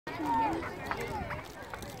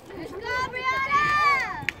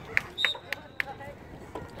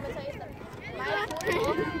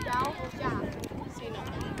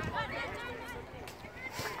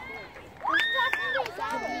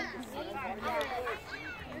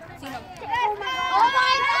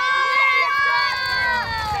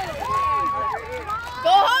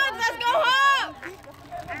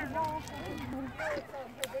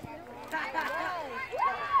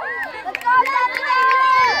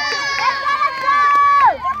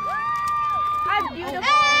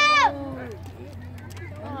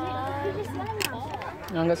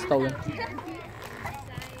No, got stolen.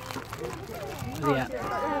 Yeah.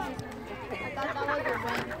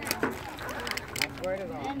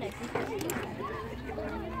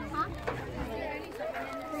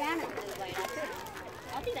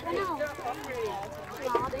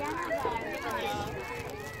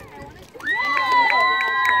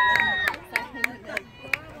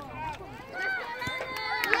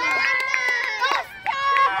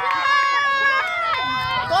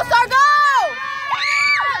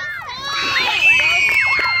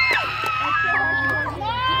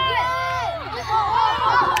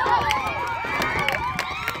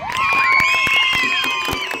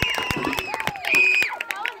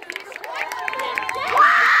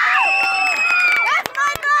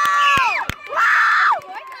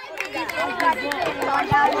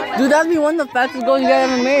 Dude, that'd be one of the fastest goals you guys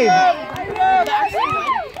ever made.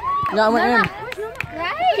 No, I went in.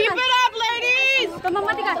 Keep it up, ladies!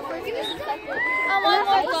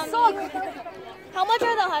 How much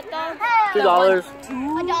are the hot dogs? $2.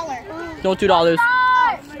 $1. No, $2.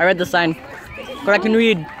 I read the sign. But I can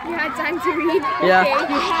read. You had time to read? Yeah.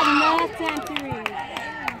 Okay. You had no time to read.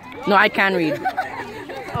 No, I can read.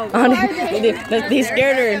 They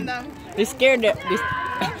scared her. They scared her.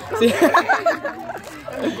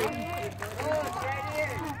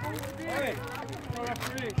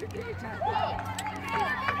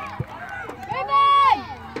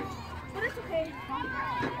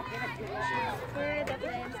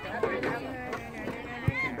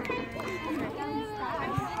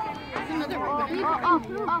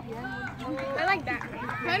 I like that.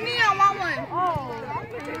 Honey, I want one.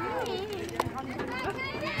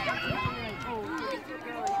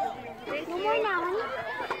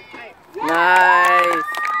 Nice.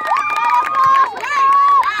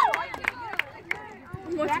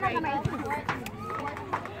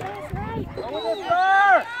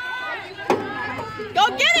 Go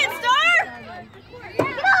get it, Star!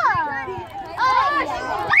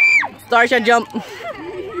 Star should jump.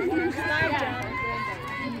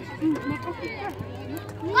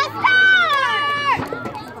 Let's go!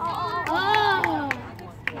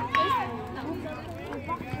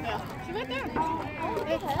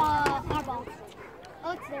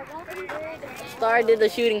 Star did the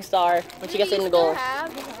shooting star when she gets in the goal.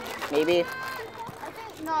 Maybe.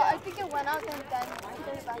 No, I think it went out and then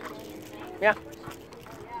it back in. Yeah.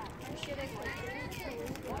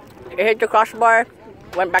 It hit the crossbar,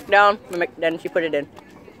 went back down, then she put it in.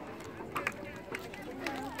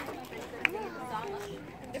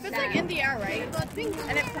 If it's like in the air, right? And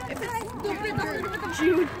if it's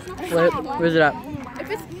Jude. Where's it at? If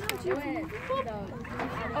it's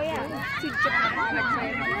oh yeah, to Japan next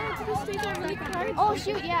time. Oh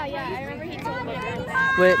shoot, yeah. I remember he told me about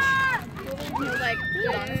that. Which? He was like,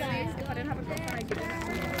 honestly, if I didn't have a girlfriend, I'd do this.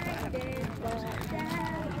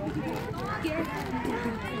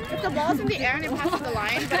 If the ball's in the air and it passes the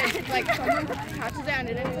line, but it's like someone catches it and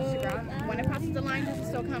it didn't touch the ground, when it passes the line, does it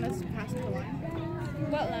still count as passing the line?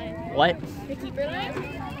 What line? What? The keeper line?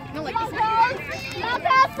 No, like the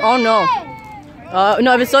Oh no.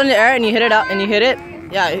 No, if it's still in the air and you hit it out and you hit it,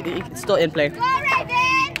 yeah, it's still in play. Go,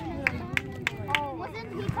 Raven!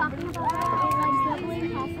 Wasn't he talking about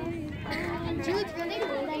Jude's really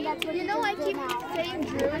good. You know, I keep saying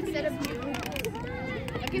Drew instead of Jude.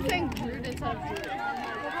 I keep saying Jude instead of Jude.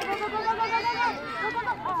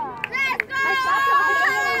 Let's go!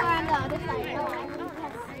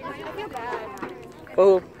 I feel bad.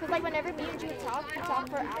 Oh. Because like whenever me and Jude talk, we talk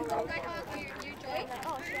for hours.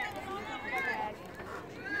 Oh shit.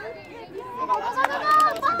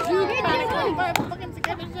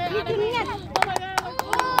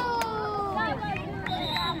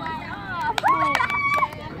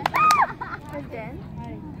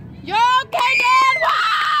 Yo, okay, Dan!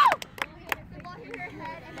 Wow!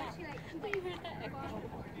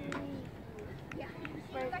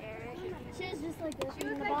 She was just like this, and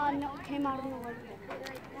the ball came out of the way.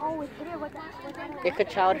 Oh, it hit her with that. It could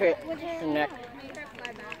child her neck.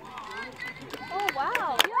 Oh,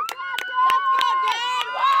 wow.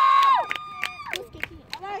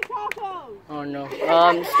 Oh no.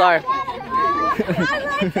 Star.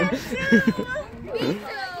 like them too. Me too.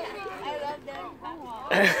 I love them.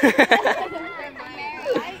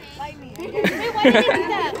 Wait, why did you do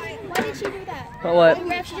that? Why did she do that? What?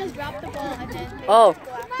 Where she just dropped the ball and then... Oh,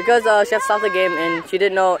 because she had stopped the game and she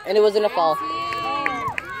didn't know, and it wasn't a foul.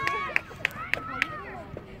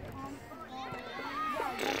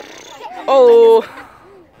 Oh.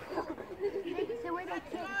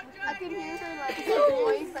 I can hear her like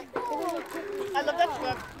voice like, I love that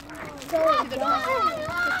truck.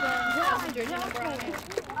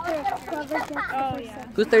 Oh yeah.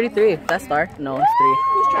 Who's 33? That's Star? No, it's 3.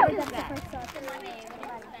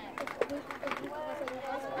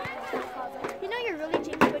 You know you're really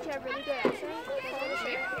changing, but you have really good eyesight.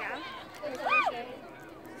 Yeah.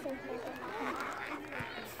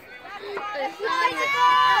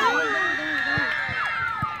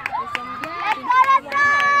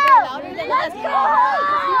 Let's go!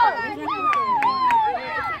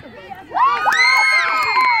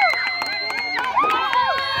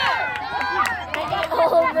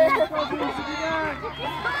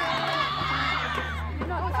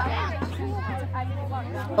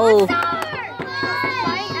 Oh.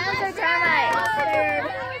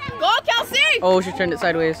 Go, Kelsey! Oh, she turned it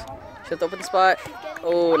sideways. She had to open the spot.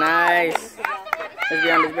 Oh, nice. Let's be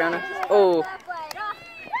honest, Oh.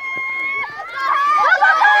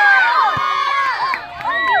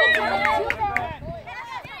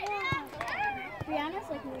 Brianna's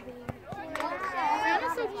like moving.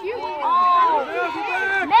 Brianna's so cute. Oh.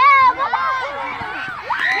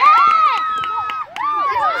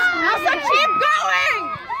 Elsa, keep going!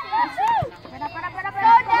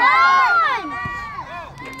 Go down!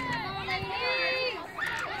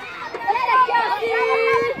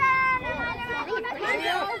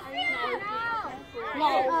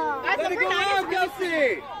 Let it go out,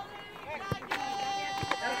 Kelsey!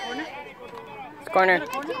 It's corner.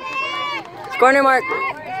 It's corner, Mark.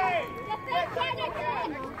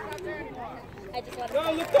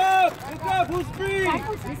 Go, look up! Look up! Who's free?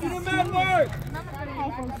 This is a man mark!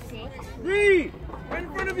 3! Right in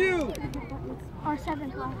front of you! Or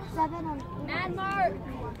 7. 7 on man mark.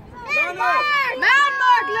 Man mark! Man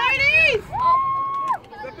mark, ladies!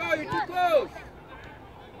 Step out, you're too close!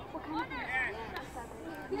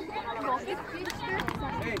 Hey,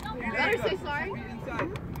 You better say sorry. be inside.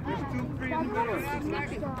 There's 2 free in the middle. Yeah,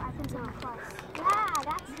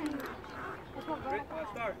 that's Great,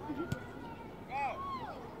 start.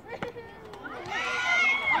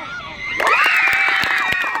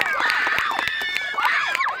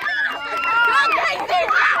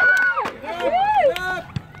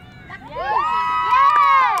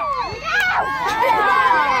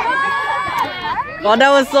 Oh,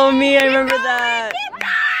 that was so me. I remember that.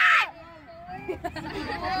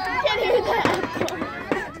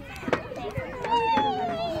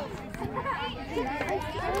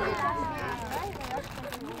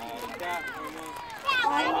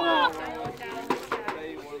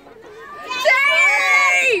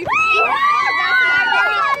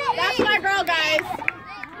 That's my girl, guys.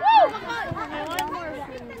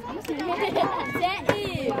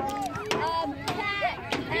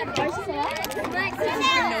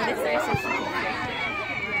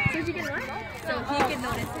 So he can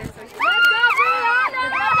notice her. So she Let's go,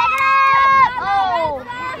 Brianna! Oh!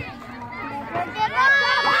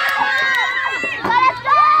 Let us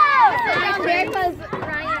go! Because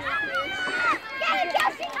Ryan. Get it,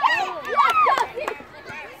 Kelsey! Get it! Yes, Kelsey!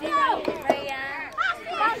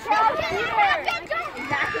 see Ryan.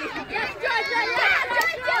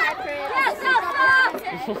 Exactly. Yes,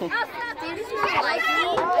 Dude, this is not like me.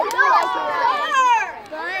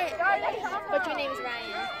 But your name is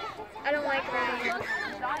Ryan. I don't like Ryan.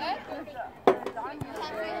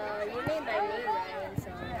 You named by me, Ryan. So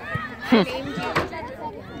I named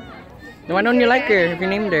you. Why don't you like her if you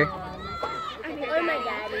named her? or my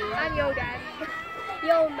daddy. I'm your daddy.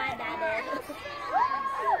 Yo, my daddy.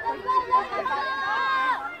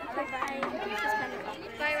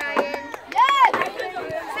 Bye, Ryan. Yes!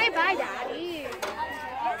 Say bye, Daddy.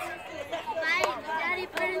 Bye, Daddy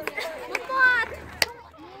Prince.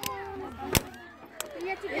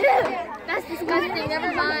 That's disgusting.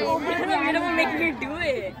 Never mind. You're the one making her do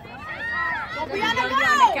it. Brianna, On the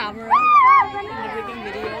camera. And they're making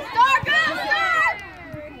videos. Star, go! Star!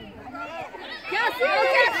 Kelsey!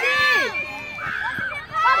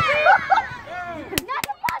 Not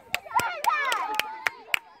supposed to say that!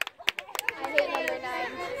 I hate number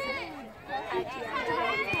 9.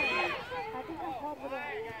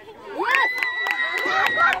 Yes!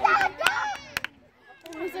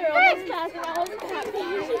 Was there almost passed and I was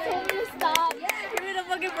happy. She told me to stop. You're the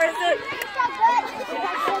fucking person.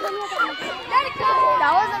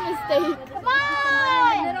 That was a mistake. Come on!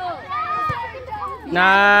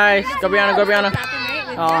 Nice. Go Brianna, go Brianna.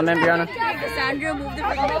 Oh man, Brianna. Sandra moved the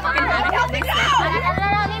fucking panic next step.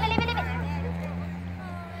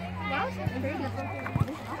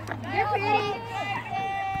 You're pretty.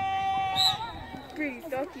 Pretty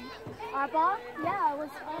doggy. Our ball? Yeah, it was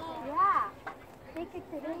fun. Yeah. They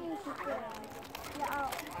kicked it in. Yeah.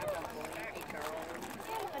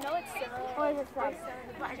 I know it's similar. Or is it sub?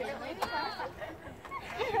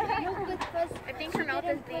 I think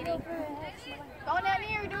Charmelta's bleeding. Go Nanny,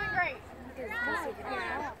 you're doing great.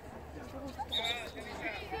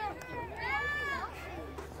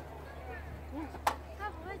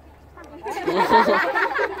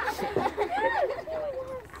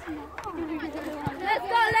 Let's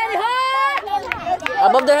go, Lady Hawk!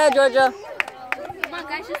 Above their head, Georgia. Come on,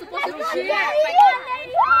 guys, you're supposed to cheer.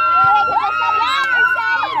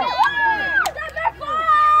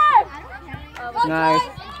 Nice.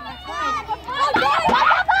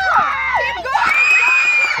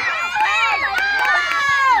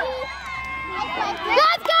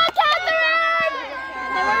 Let's go, Catherine!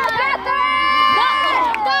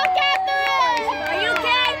 Go, Catherine! Are you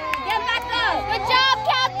okay? Get back up! Good job,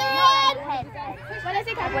 Catherine! What is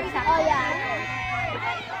it, Catherine? Oh, yeah.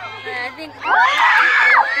 I think...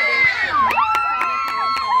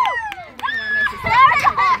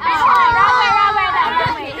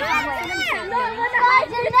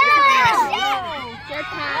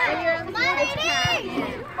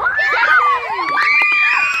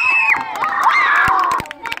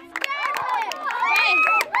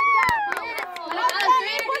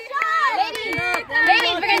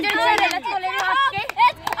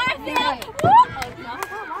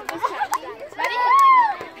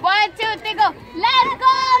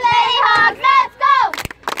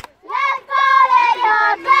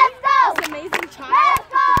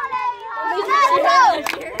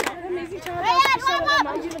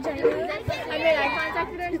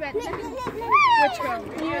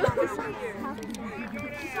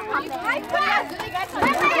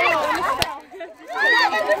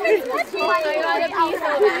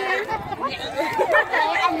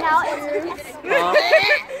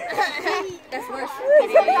 That's worse.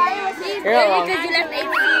 You're wrong. Because you left 8.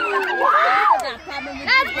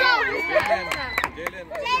 Let's go!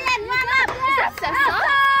 Jalen, warm up! Is that Sessa?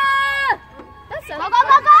 That's Sessa. Go, go,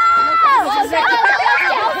 go, go!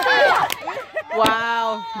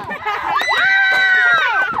 Wow. I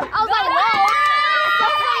was like, wow!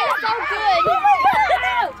 So good!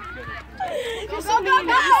 Go, go, go,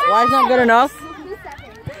 go! Why is not good enough?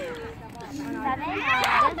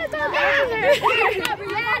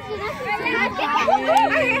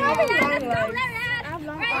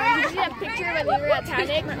 Did you see that picture when we were at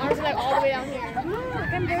Titanic? My arms are like all the way down here.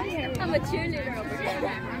 I'm a cheerleader over here.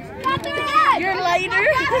 You're lighter.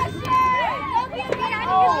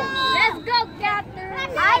 Let's go,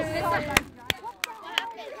 Catherine. Nice.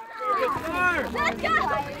 Let's go.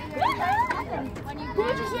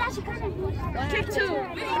 Kick 2.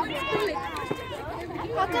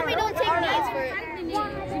 How come we don't take knees for it?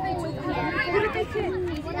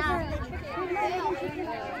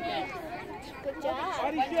 Good job.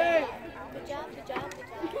 Body shake. Good job, good job, good job.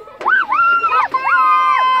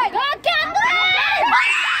 Go, Catherine!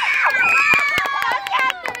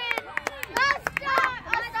 Let's go!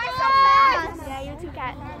 Yeah, you too,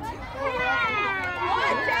 Cat.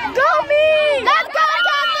 Go me! Let's go,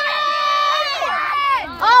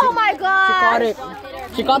 Catherine! Oh my God! She caught it.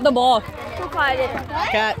 She caught the ball. Who caught it?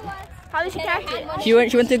 Cat. How did she catch it? She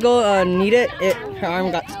went to go need it. Her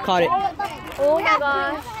arm caught it. Oh my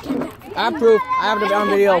gosh. I have proof. I have the on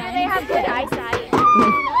video. They have good eyesight.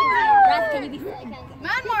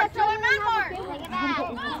 Man more! Show him man more!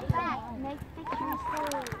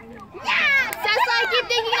 Yes! That's why I keep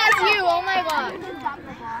thinking that's you. Oh my god.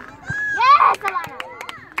 Yes, Alana!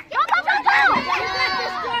 Go, go, go, go!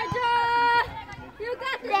 You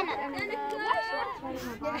got this,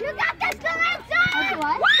 Georgia! You got this, Clarissa!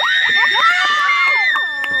 What?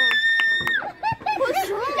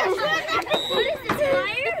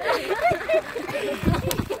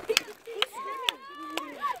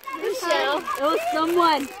 Michelle. It was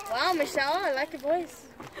someone. Wow, Michelle, I like your voice.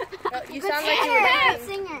 You sound like you were dying.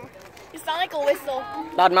 Singer. You sound like a whistle.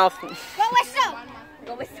 Loud mouth. Go whistle!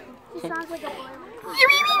 Go with She sounds like a boy.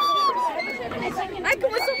 I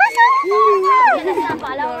can whistle.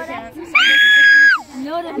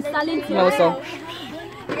 No, I'm silent. No, so.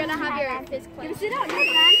 You're gonna have your fist clenched. Sit down.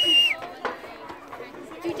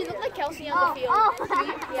 Dude, you look like Kelsey on the field. Oh.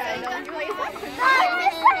 Yeah, I know. You're like,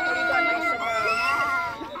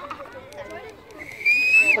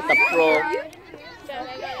 What's the pro?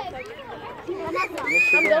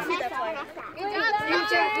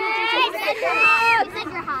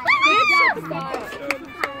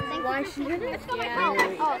 Why she did it? It's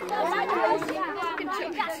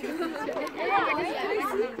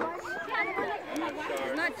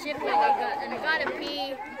not chipping. I gotta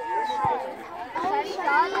pee.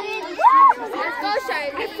 Let's go,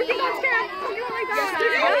 Charlotte.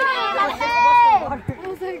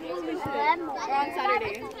 We're on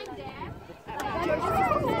Saturday.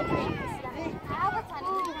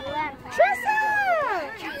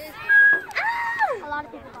 A lot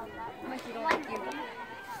of people call that.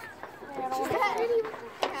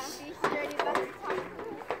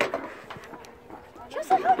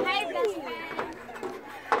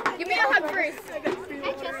 Give me a hug first.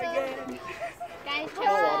 Guys,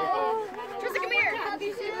 Tressa, come here.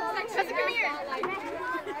 Tressa, come here.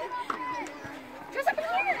 Tressa, come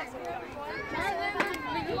here.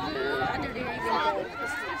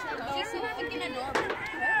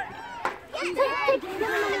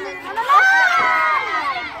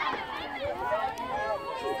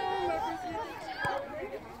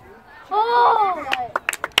 Oh!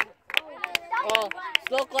 Oh,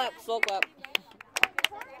 slow clap, slow clap.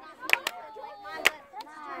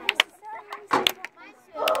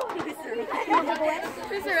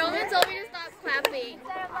 Mr. Roman told me to stop clapping.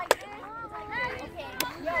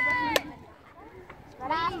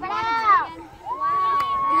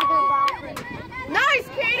 Nice,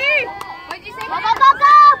 Katie. What'd you say? Go, go, go,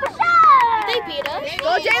 go! Push up! They beat us.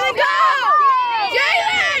 Go, Jalen, go.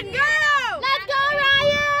 Jalen, go. Let's go,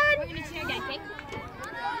 Ryan! We're gonna cheer again, okay?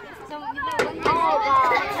 So, Oh,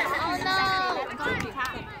 no.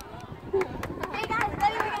 Hey guys,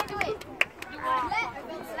 ready? We're gonna do it.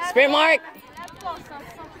 Sprint mark.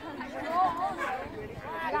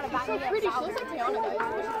 So pretty. She looks like Tiana,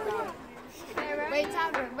 guys.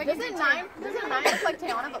 Wait, doesn't nine look like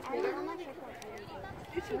Tiana but prettier?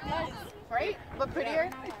 Right? But prettier?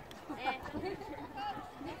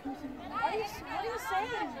 What are you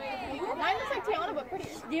saying? Nine looks like Tiana but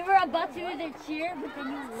prettier. They were about to do their cheer, but then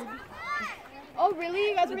you would. Oh really?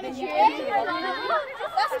 You guys were gonna cheer?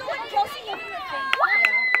 That's the one Kelsey gave me.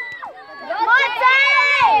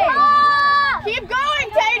 Keep going,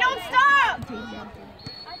 Tay, don't stop!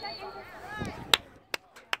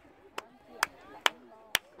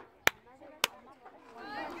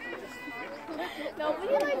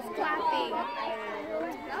 nobody likes clapping.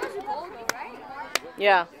 That was a goal, right?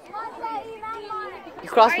 Yeah. You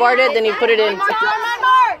crossbarred it, then you put it in. Mark!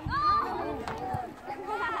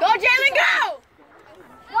 Go, Jalen, go!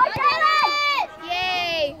 Go, Jalen!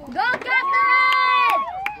 Yay! Go, Catherine!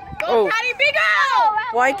 Go, Oh. Patty B,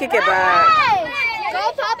 go! Why kick it back?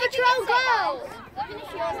 Go, Paw Patrol, go!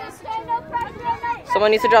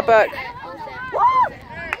 Someone needs to drop back.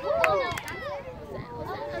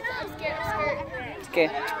 Okay.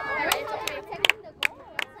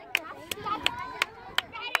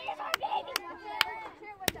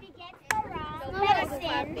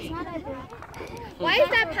 Why is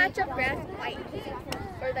that patch of grass white?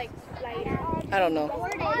 Or like lighter? I don't know. I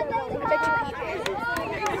bet you eat it.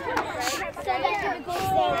 So that you go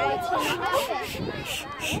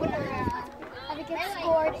and it gets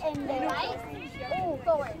scored in the oh,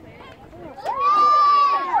 forward.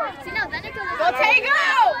 See, no, then it goes. Go, Tay, go!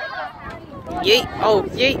 Yeet. Oh,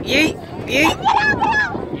 yeet, yeet, yeet.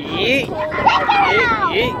 Yeet. Yeet,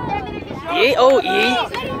 yeet. Yeet. Oh, yeet.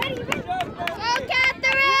 Go,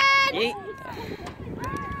 Catherine! Yeet.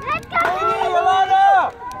 Let's go! Hey, Alana!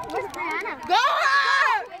 Where's Brianna? Go!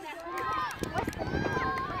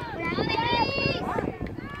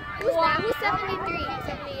 Who's that? Who's 73?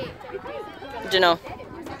 78. Janelle.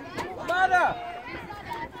 Alana!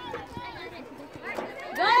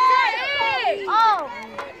 Oh!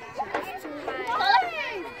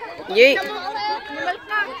 Yeet.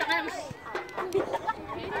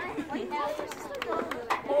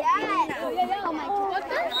 Yes! Oh my God.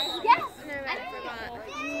 Yes!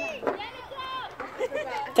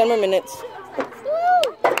 10 more minutes.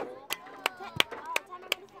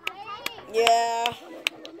 Yeah.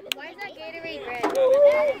 Why is that Gatorade red?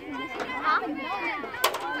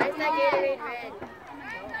 Why is that Gatorade red?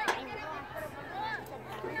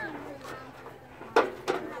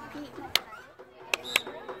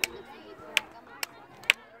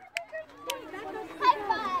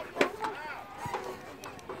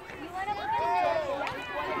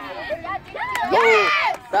 Oh,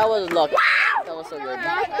 that was luck. That was so good.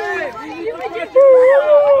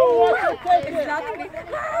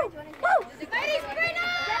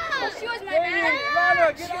 She was my bad. Alana,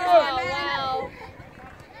 get out! Wow.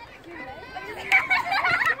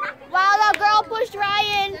 Wow, that girl pushed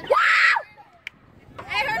Ryan.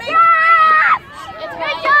 Hey, her name's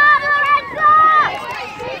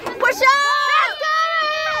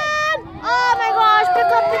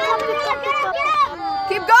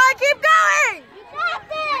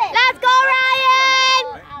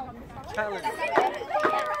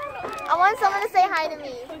want someone to say hi to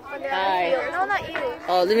me. When they're Hi. on the field. No, not you.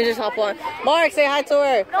 Oh, let me just hop on. Mark, say hi to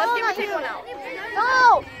her. No, not you.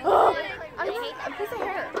 No. I'm kissing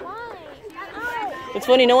her. Why? It's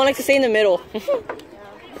funny, no one likes to stay in the middle.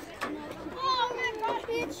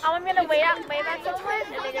 I'm gonna wait back someone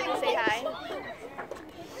and they're gonna say hi.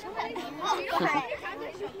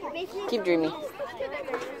 Keep dreaming.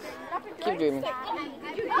 Keep dreaming.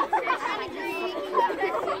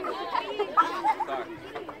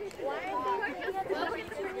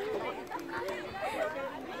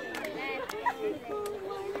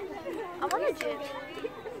 I'm on a gym.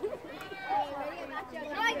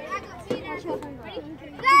 Let's go,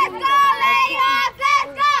 Leon! Let's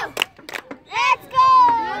go! Let's go!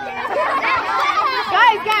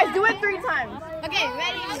 Guys, do it 3 times. Okay,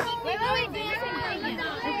 ready? Wait.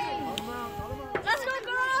 Let's go,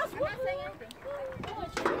 girls!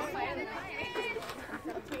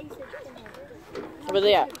 Where are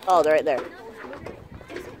they at? Oh, they're right there.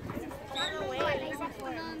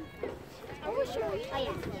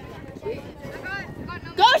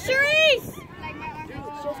 Go, Charisse!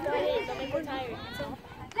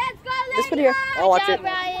 Let's go, This one here. I'll watch it.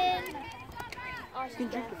 Brian!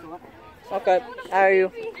 Okay. How are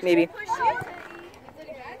you? Maybe.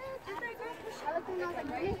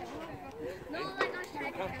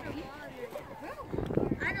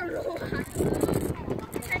 I don't know.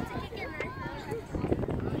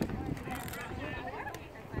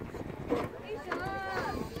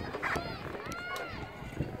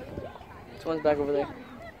 This one's back over there.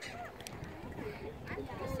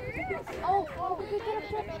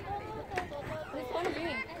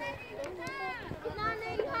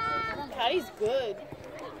 Patty's good.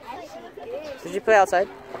 Did you play outside?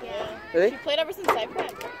 Yeah. Really? She played ever since I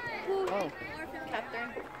played. Oh.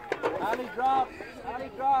 Catherine. Ali drop. Ali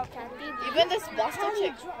drop. Even this Boston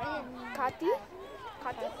chick. Kati?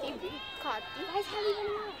 Caught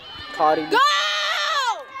Go!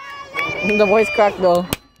 The voice cracked though.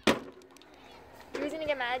 He was gonna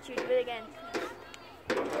get mad at you. Do it again.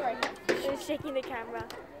 He was shaking the camera.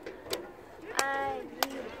 I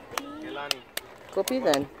need pee. Elani. Go pee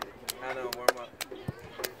then. I know, warm up.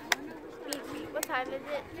 What time is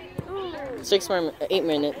it? Ooh. 8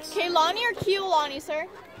 minutes. Kaylani or Keolani, sir?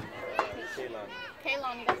 Elani.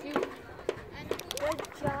 Kaylani, that's you. Good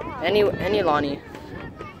job. Any Lonnie.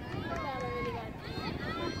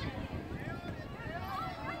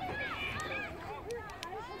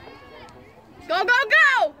 Go, go,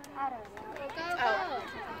 go! Oh.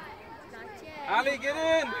 Ali, get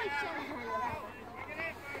in.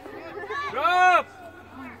 Drop.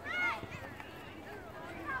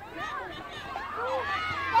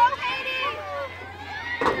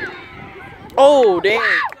 Oh dang!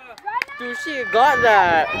 Dude, she got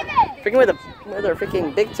that. Freaking with her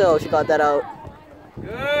freaking big toe, she got that out.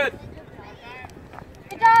 Good.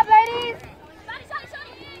 Good job, ladies!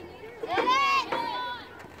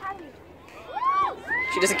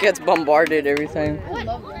 She just gets bombarded every time.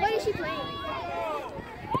 What is she playing?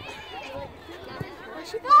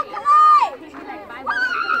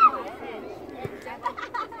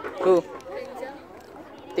 Who?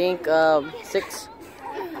 Think 6.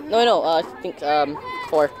 No, I think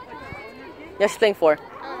 4. Yeah, she's playing 4.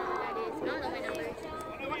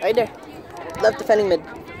 Right there. Left defending mid.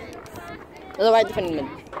 No, right defending mid.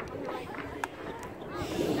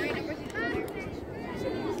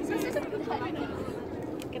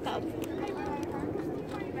 Get up.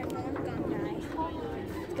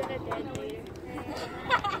 It's gonna dead later.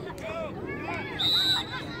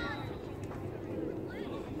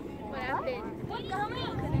 What happened?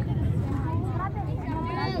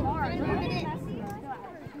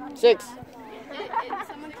 6.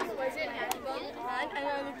 Was it handball? I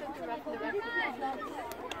know, looked at the ref.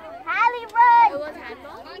 Hallie, run! It was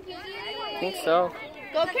handball? I think so.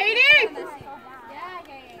 Go, Katie!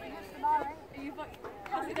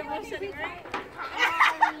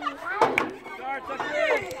 Start, tuck it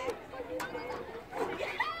in.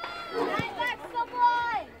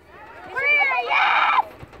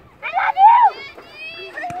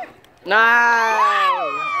 Nice!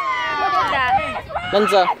 Look at that.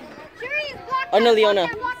 Lenza. Oh no, Leona.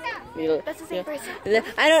 That's the same person.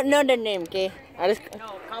 I don't know the name, okay? I just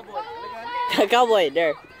No, cowboy. cowboy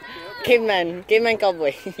there. Caveman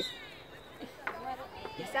cowboy. You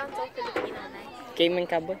sound so Filipino, nice. Caveman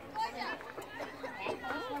cowboy.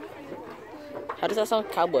 How does that sound?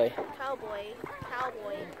 Cowboy. Cowboy.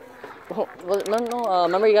 Oh, well, no.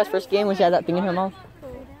 Remember you guys' first game when she had that thing in her mouth?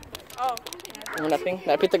 Oh. Remember that thing?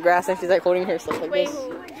 That picked the grass and she's like holding herself like Wait, this.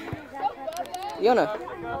 who? Leona.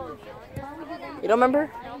 You don't remember?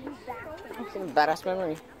 Some badass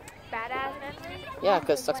memory. Badass memory? Yeah,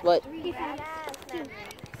 cause sucks butt. Badass memory.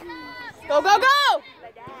 Go, go, go!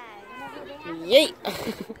 Badass. Yeet.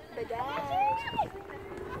 Badass.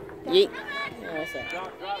 Yeet. Yeah, that's it.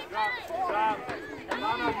 Drop, drop, drop, drop.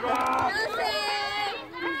 Mama, drop.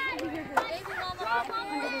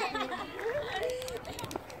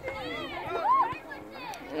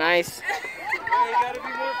 Nice. Hey, you gotta be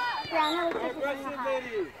more aggressive,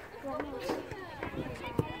 lady.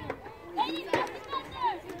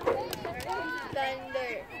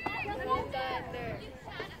 Thunder. Thunder.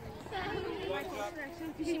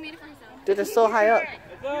 Dude, it's so high up.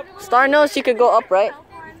 It's up. Star knows she could go up, right?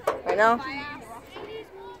 Right now? Are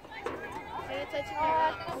you touching my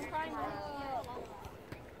lap?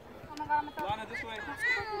 Lana, this way.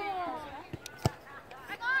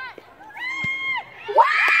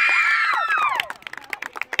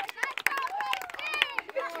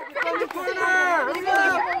 From the corner.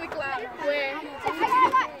 Where?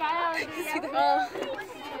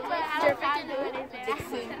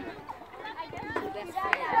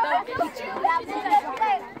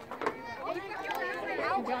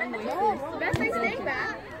 Oh. Best I stay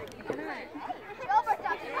back.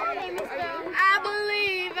 I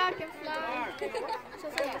believe I can fly.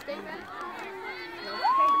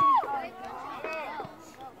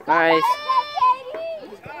 Nice. Oh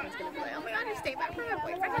my god, I stay back for my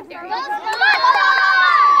boyfriend. How dare you?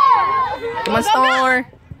 Come on, Star.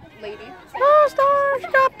 Lady. Oh, Star,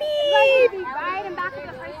 stop beep. Right and back of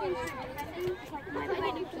the person.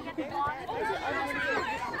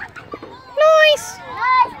 Nice.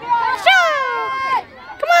 Sure.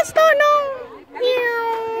 Come on, Star, no. Pew,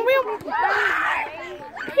 pew.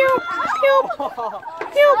 Pew, pew.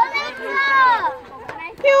 Pew.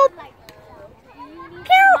 Pew.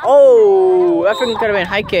 Pew. Oh, that freaking could have been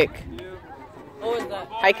high kick. What was that?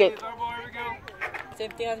 High kick. Our boy, here we go.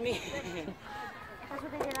 Same thing as me.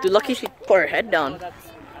 Dude, lucky she put her head down. Have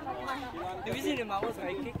you seen him? I was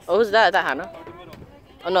high kicks. Oh, who's that? Is that Hannah?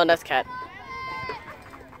 Oh, no, that's Kat.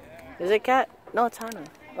 Is it Kat? No, it's Hannah.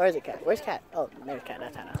 Or is it Kat? Where's Kat? Oh, there's Kat.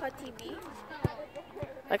 That's Hannah.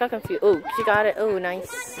 I got confused. Oh, she got it. Oh,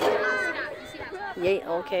 nice. Yay,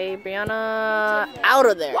 okay. Brianna, out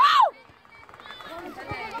of there.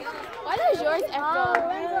 Why does yours echo?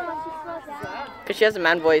 Because she has a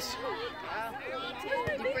man voice.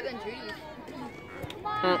 Deeper than Judy's.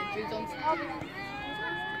 Hmm. Judy's own.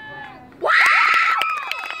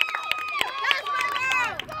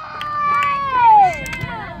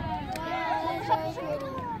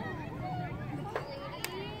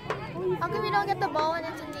 How come you don't get the ball when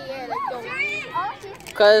it's in the air? Like, go.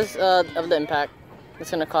 Because of the impact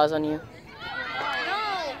it's going to cause on you. No,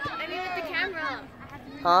 I mean with the camera.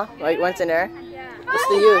 Huh? Like when it's in there? Yeah. What's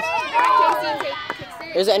the use? Casey takes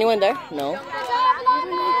it. Is there anyone there? No. Not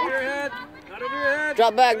over your head. Not over your head.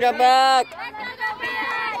 Drop back, drop back.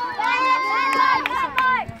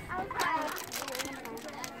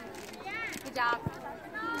 Good job.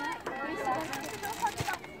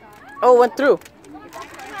 Oh, went through.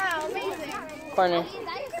 Wow, amazing. Corner. Who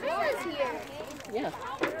is here? Yeah.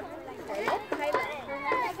 Kyla.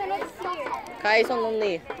 Kai is so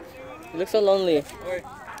lonely. You look so lonely. Oi.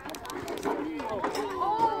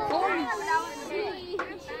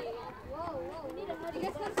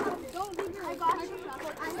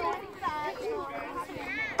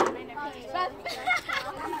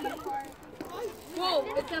 Whoa,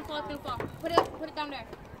 it's gonna fall too far. Put it down there.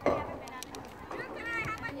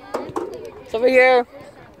 It's over here.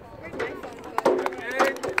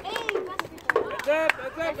 Heads up,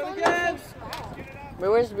 and again.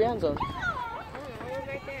 Where's Brianna's on?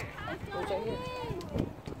 Right there. It's right here.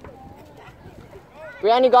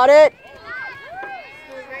 Brianna, you got it? It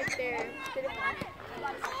was right there. Did it fall?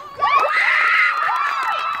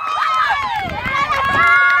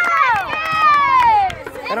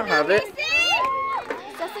 I don't have it.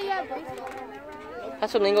 Just so you have bracelet.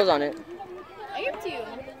 Has some lingos on it. I give it to you. I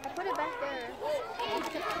put it back there.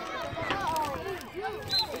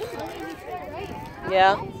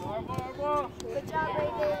 Yeah. Good job,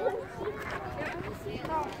 Raven.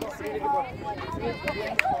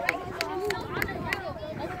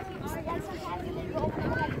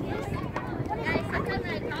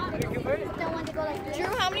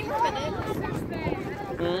 Drew, how many more minutes?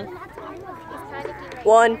 Hmm?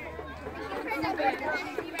 One.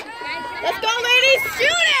 Let's go, ladies!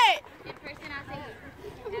 Shoot it!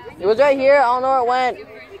 It was right here. I don't know where it went.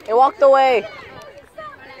 It walked away.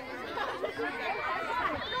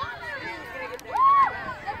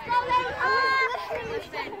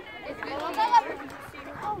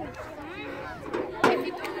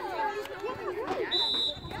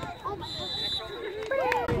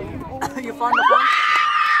 You found the phone?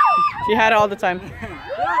 She had it all the time.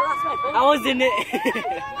 I was in it. Get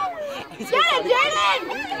it, Jaden!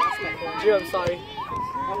 Drew, I'm sorry.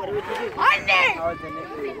 What did you do? I was in it.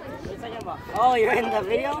 What are you talking about? Oh, you're in the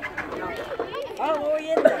video? No. Oh, what were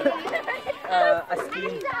you in there? A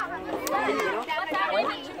screen. You know?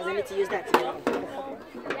 I need to use that to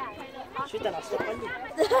shoot that, I'll step on you.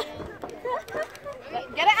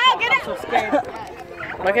 Get it out, get it! I'm so scared.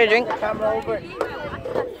 Okay, drink. Camera over.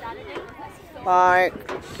 Mark,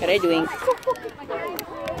 what are you doing?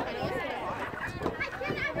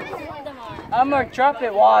 I'm gonna drop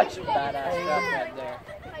it, watch. Badass drop right there.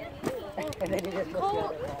 And then you just look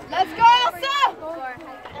at it. Let's go, Elsa!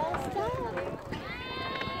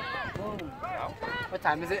 What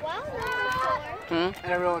time is it? Hmm? I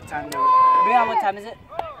don't know what time it is. Brian, what time is it?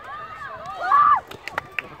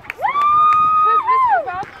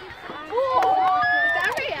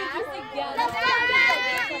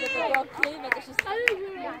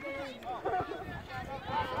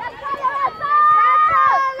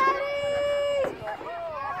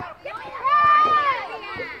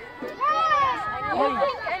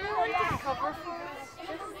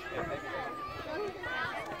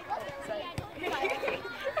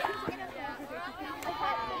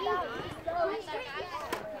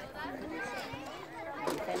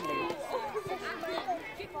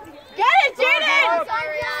 Get it, Jaden!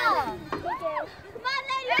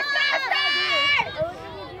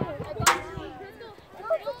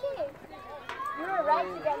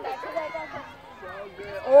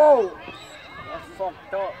 Oh! That's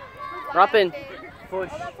fucked up. Robin. Push.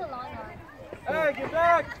 Hey, get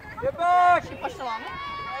back! Get back! Push along.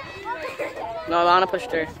 No, Lana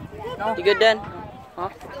pushed her. No. You good, Dan? Huh?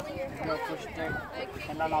 No, push there.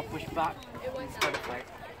 And then I'll push back. Start a fight.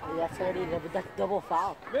 That's already that's double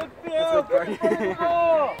foul. Midfield! Get in front of the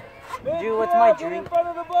ball! Dude, what's my Midfield, get in drink? front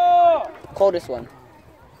of the ball! Coldest one.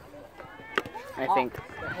 I think.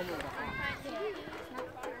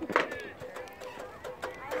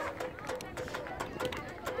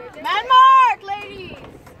 Man mark, ladies!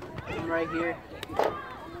 I'm right here.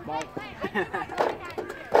 Ball.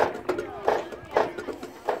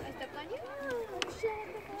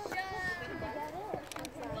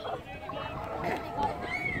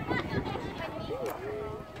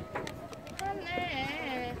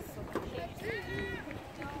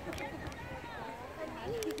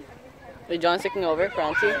 Is John's taking over,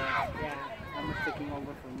 Francie? Yeah, I'm taking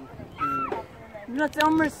over for me. That's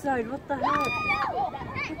Elmer's side, what the hell?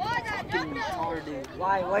 Fucking retarded.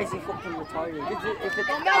 Why is he fucking retarded? If it's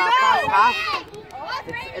past half,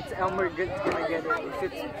 it's Elmer gonna get it.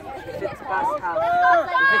 If it's past half,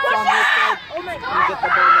 if it's on your side, you get the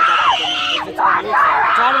ball in the back of the net. If it's on your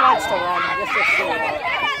side, John wants to run. Let's just say that.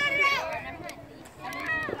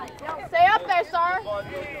 Stay up there, sir.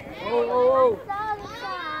 Oh.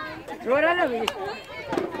 Throw it at him.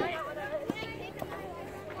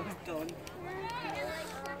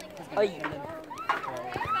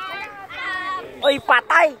 Oy,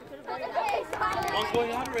 patay! What's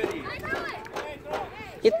going on already?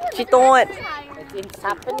 She threw it. It's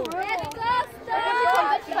happening.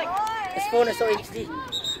 This phone is so HD.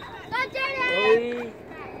 Oy.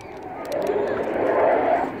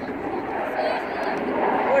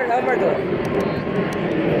 What did Elmer do?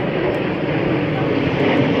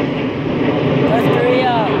 West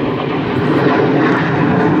Korea.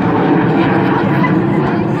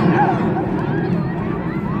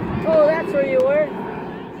 Oh, that's where you were.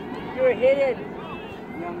 You were hidden.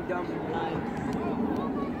 Young, dumb, blind.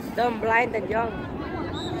 Dumb, blind, and young.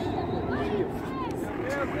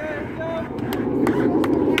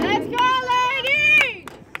 Let's go, ladies!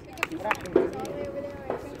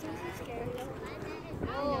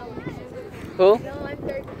 Who? No, I'm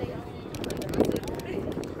third place.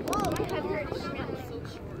 Oh, I have heard it smells so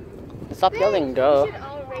short. Stop yelling, We girl. should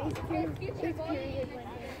all race period one day.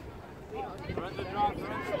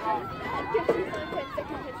 Give people a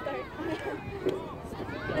 10-second head start.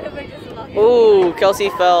 We're just lucky. Ooh, Kelsey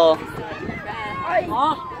fell.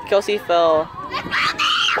 Huh? Kelsey fell.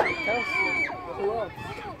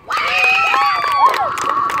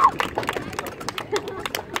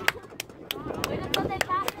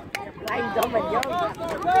 Blind, dumb, and young.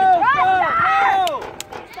 Go!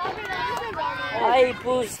 Ay,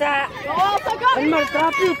 pusa! Oh, so go! Elmer,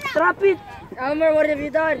 drop it! Drop it! Elmer, what have you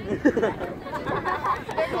done? Mr.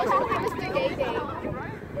 Gay Day.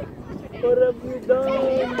 What have you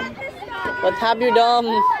done? What have you done?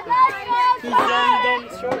 He's young, dumb,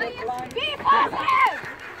 short, and blind. Be positive!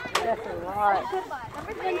 That's a lot.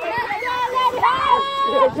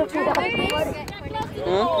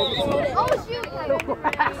 Hmm? Oh, shoot!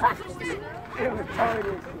 You're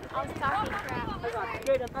retarded. I was talking crap.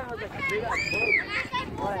 straight. I thought it was like a big ass bug.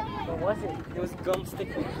 What? What was it? It was gum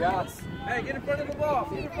stick with grass. Hey, get in front of the ball.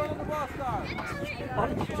 Get in front of the ball, Star. How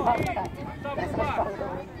did you drop that? That's not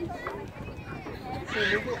probably.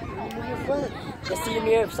 Just see the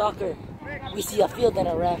mirror of soccer. We see a field and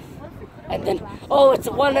a ref. And then, oh, it's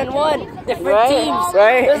 1-on-1. Different teams.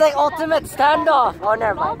 Right. It's like ultimate standoff. Oh,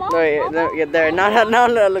 never mind. Wait, there. Now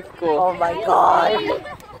that looks cool. Oh my god.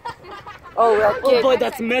 Oh boy,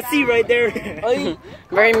 that's Messi right there.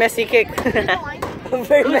 Very messy kick.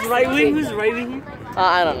 Very messy. Right wing? Who's right wing here?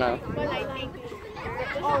 I don't know.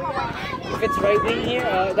 If it's right wing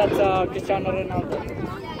here, that's Cristiano Ronaldo.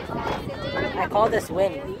 I call this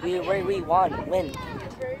win. We won. Win.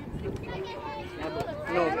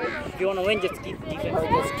 No, if you want to win, just keep defense. Oh,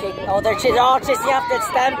 just kick. Oh, they're all chasing after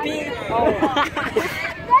Stampede. Oh.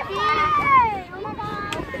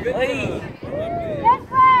 Hey.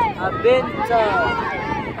 I've been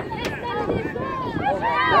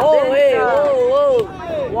oh, wait,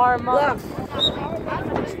 whoa. Warm up.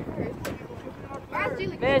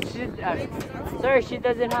 Man, sir, she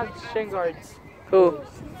doesn't have shin guards. Who?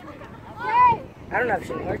 I don't have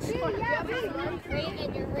shin guards.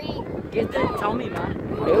 Tell me, man.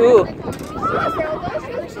 Who? Who's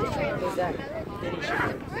that?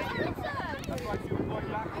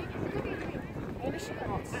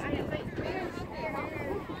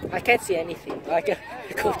 I can't see anything. I can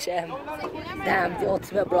Coach M. Damn, the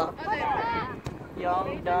ultimate block.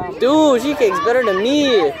 Young, dumb. Dude, she kicks better than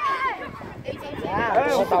me.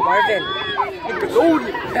 Yeah, what about Marvin?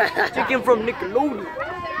 Nickelodeon. She came from Nickelodeon.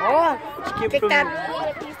 Oh, she came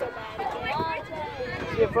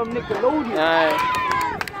from Nickelodeon. Alright.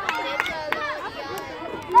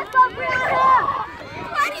 Let's go, Brianna!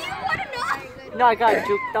 Why do you want to know? No, I got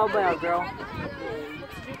juked out by a girl.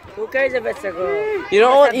 Who cares if it's a girl? You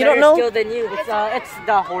don't want, you don't know? Skilled than you. It's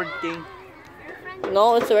the horde thing.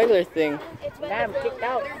 No, it's a regular thing. Damn, kicked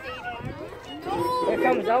out. Here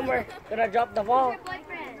comes Elmer. Gonna drop the ball.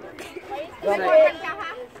 Drop it.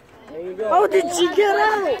 There you go. How did she get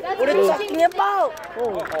out? What are you talking about?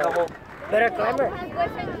 Oh, better climber.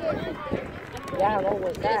 Yeah, what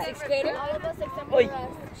was that? Sixth grader? All of us except for Oi. us.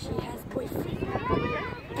 She has boyfriend.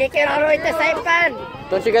 Kick it all the way to Saipan.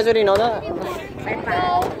 Don't you guys already know that?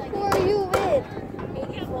 Saipan. Who are you with?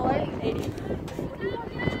 84? 80.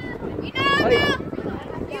 Oi.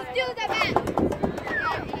 You do the best.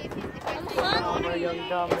 Young,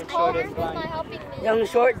 dumb, and short and blind. Not helping me. Young,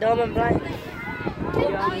 short, dumb, and blind.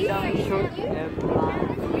 Young, dumb, short, and blind.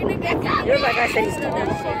 You're like I said, he's dumb.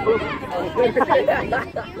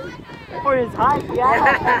 For his height,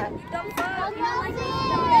 yeah.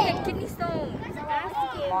 Hey, kidney stone.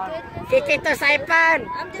 Kick it to Saipan.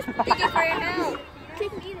 I'm just begging for your help.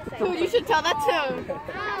 Kick me the Dude, you should tell that to him. No,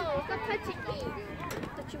 stop touching me.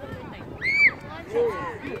 Touch you with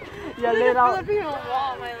Yell it out. You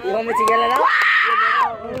want me to yell it out?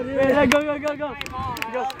 Go.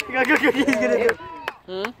 He's gonna do it.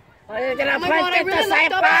 Oh, you're gonna punch it to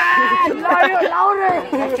Saipan. Louder.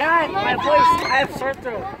 I can't. My voice, I have short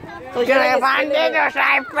throat. You're gonna punch it to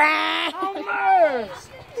Saipan.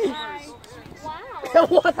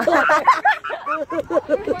 What the?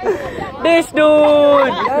 This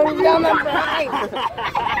dude!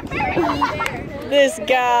 This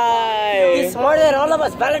guy! He's smarter than all of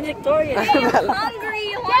us, valedictorian. I'm hungry,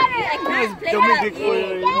 you want it? I can't play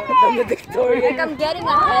Valedictorian. Like I'm getting a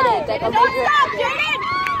headache. Like I'm Don't stop, Jaden!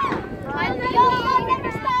 I'll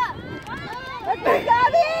never stop. Let's go,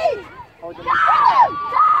 Gabby! Go! Gabby!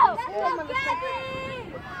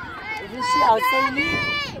 Isn't she outside me? I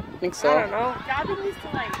think so. I don't know. Gabby needs to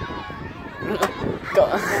like. Go.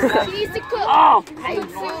 She needs to cook. Oh! Hey,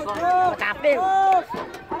 what happened?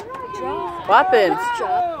 What happened?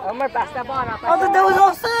 Omar, pass the ball. Oh, there was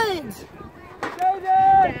offside!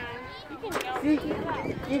 See?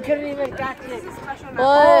 You couldn't even catch it.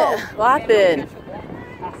 What? What happened?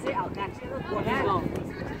 That's it, I'll catch it.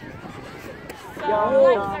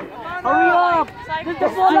 Hurry up! Get the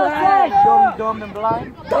ball outside! Dumb and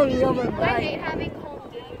blind. Dumb and Why are blind. they having home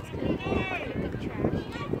games?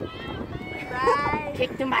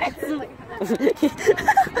 Kick the Maratsu.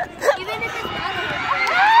 Even if it's not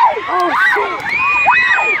Oh shit!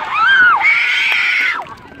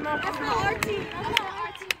 that's not our team.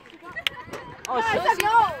 Oh shit!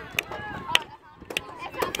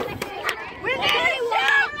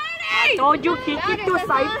 I told you kick it to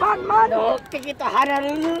Saipan, man! No, kick it to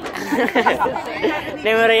Honolulu!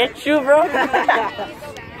 They will hit you, bro.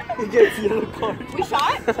 He gets yellow card. We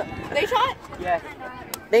shot? They shot? Yeah.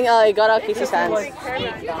 Think he got out Casey's hands. Why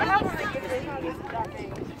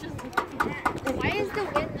is the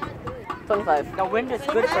wind not good? 25. The wind is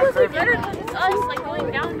good for It's surfing. better because it's us like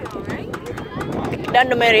going downhill, right? Down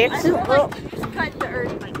the merits. Just cut the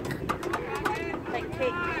earth like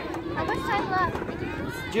cake. How much time left?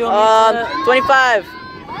 25.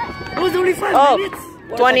 It was only 5 Oh, minutes.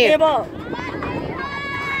 20. About?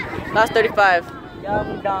 Last 35.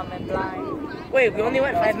 Young, dumb, and blind. Wait, we only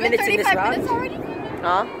went 5 minutes in this 35 round? minutes already?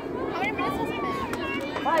 Huh? How many minutes has it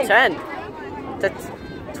been? 5. 10. That's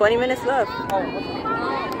 20 minutes left. Oh, what?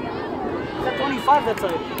 Is that 25? That's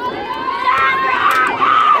like.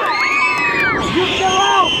 You fell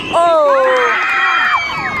out! Oh!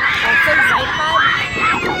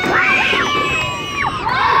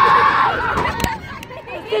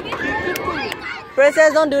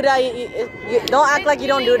 Princess, don't do that. You don't act like you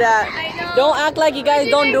don't do that. Don't act like you guys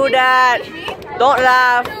don't do that. Don't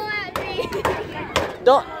laugh.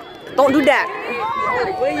 Don't do that.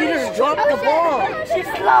 Wait, you just dropped the ball. She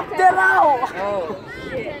slapped it out. Oh.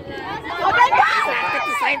 Oh my God! It's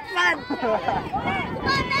the same fun.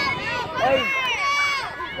 Hey.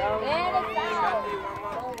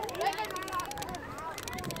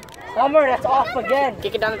 Summer, that's off again.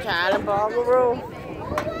 Kick it down the challenge, bro.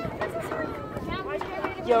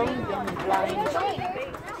 Young, blind.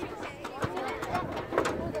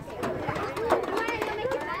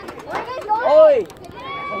 Oi!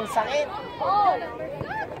 Ang sakit.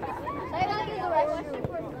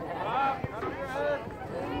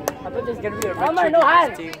 I bet there's gonna be a Richard in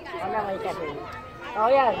this team. Oh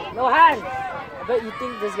yeah, no hand. I bet you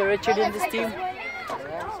think there's a Richard in this team.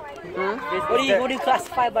 Hmm? What do you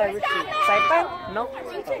classify by Richard? Saipan? No.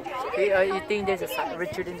 You think there's a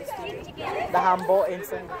Richard in this team? The humble,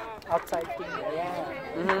 instant, outside team.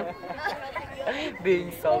 Yeah.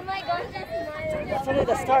 Being so. That's only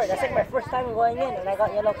the start. That's like my first time going in, and I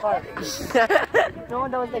got yellow card. No,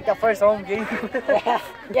 that was like the first home game.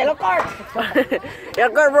 Yellow card.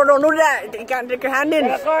 Yellow card, bro. Don't do that. You can't take your hand in.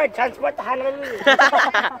 Yellow card. Transport the hand on me.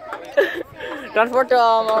 Transport to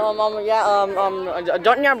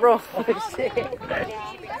Jonya, bro. Oh shit.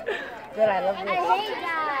 Dude, I love I this. hate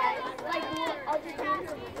that. Like, other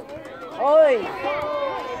Oi.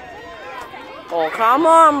 Oh, come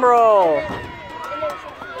on, bro.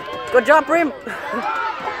 Good job, Prim.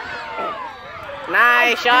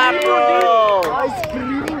 Nice shot, bro. Ice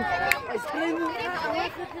cream. Ice cream.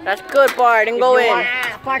 That's good part. Didn't go in.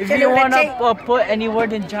 If you wanna put any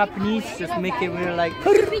word in Japanese, just make it real like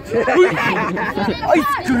ice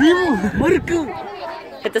cream. Marku.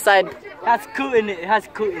 Hit the side. Has ku in it. It has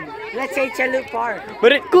ku in it. Let's say chalupar.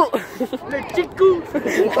 Bariku. Chiku.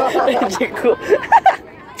 Chiku.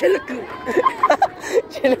 Chaluku.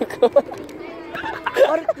 Chiluku.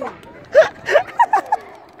 Marku.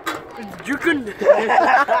 Jukun.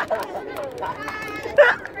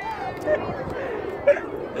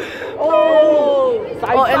 Oh,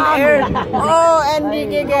 Oh, and Aaron. Oh, and you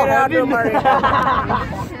can get out of Mario.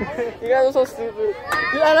 You guys are so stupid.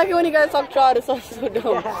 Dude, I like it when you guys talk Chad. It's so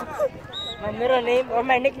dumb. My middle name or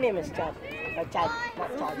my nickname is Chad. Chad,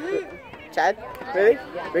 not Chad. Chad? Really?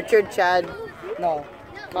 Richard Chad. No.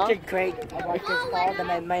 Huh? Richard Craig. I like his called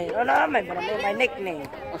and my nickname.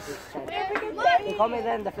 is Chad. They call me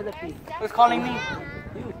that in the Philippines. Who's calling me?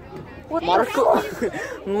 Marco.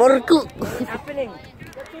 Marco. What's happening?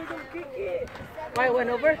 Why it went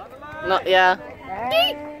over? No, yeah.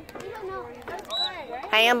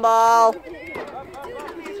 Handball.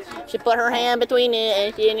 She put her hand between it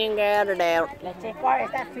and she didn't get it out. Let's say far.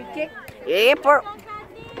 Is that free kick? Yeah,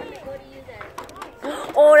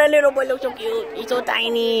 oh, that little boy looks so cute. He's so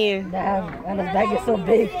tiny. Damn, and his bag is so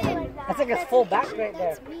big. That's like his full back right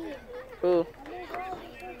there. Who?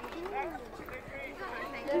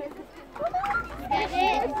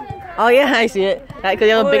 Oh yeah, I see it. Because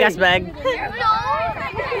you have a big ass bag.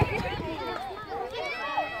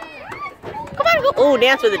 Come on, go. Oh,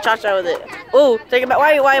 dance with it, cha-cha with it. Oh, take it back.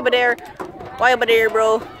 Why over there? Why over there,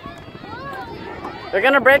 bro? They're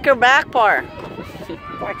gonna break your back, Par.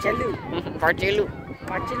 Parchalu. Parchilu.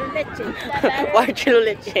 Parchalu leche. Parchilu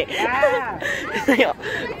leche. Ah.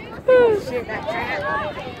 Oh shit, that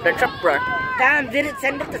trap. The trap, bro. Damn, did it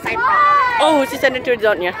send it to Saipan? Oh, she sent it to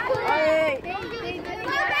Donya.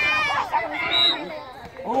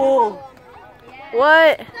 Oh.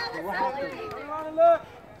 What? What happened?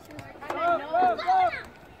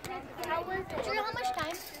 Do you know how much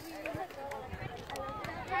time?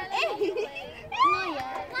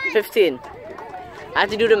 15. I have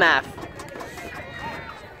to do the math.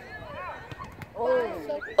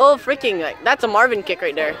 Oh, freaking, like, that's a Marvin kick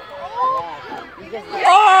right there.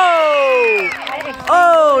 Oh!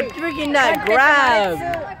 Oh, freaking that grab.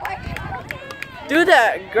 Do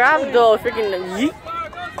that grab though, freaking yeet.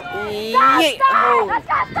 Yeet. Oh.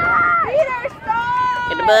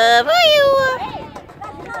 Get the ball for you.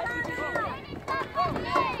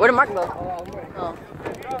 Where did Mark go? Oh.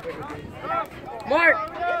 Mark!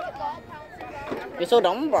 You're so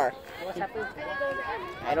dumb, bro.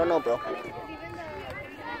 I don't know, bro.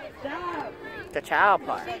 The child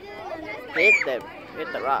part. Hit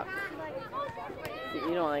the rock.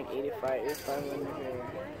 You don't like 85. It's fine when you're here.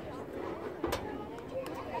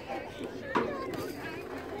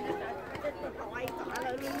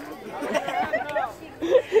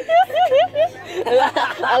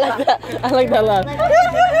 I like that. I like that laugh.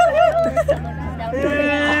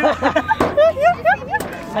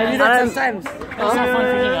 I do that sometimes. It's not fun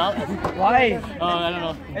freaking out. Why? Oh, I don't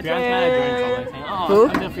know. Grand's mad at saying, oh, Who?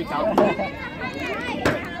 I'm gonna freak out.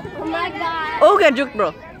 Oh my god. Oh, get juked,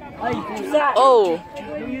 bro. Oh.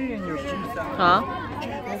 Huh?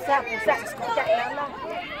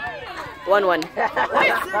 1-1.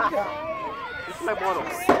 It's my bottle.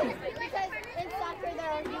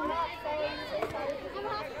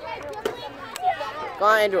 Come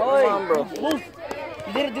on, Andrew. Come on, bro. Move.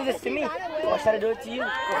 You didn't do this to me. Why should I do it to you?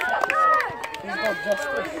 He's called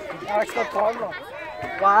justice. Now it's called karma.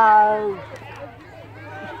 Wow.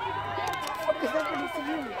 What is that to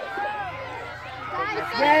you?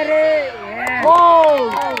 Get it! Yeah. Oh!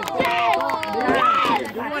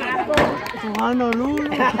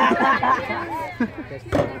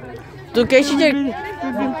 Dude, Casey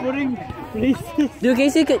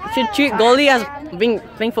should treat goalie as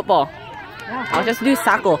playing football. I'll just do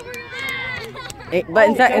tackle. But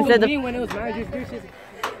instead of when it was manager's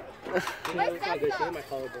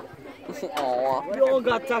Aww. you all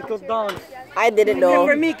got tackled down. I didn't know.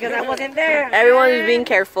 For me, because I wasn't there. Everyone is being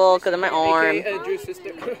careful because of my arm. Drew's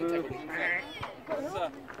sister.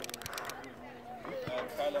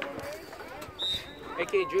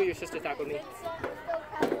 AK Drew, your sister tackled me.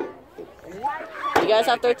 You guys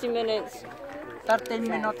have 13 minutes. 13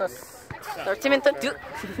 minutos. 13 minutes.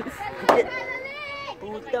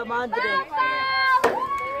 Puta madre.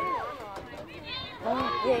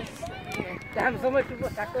 Oh, yes. Damn, so much people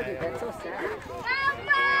tackled you. That's so sad.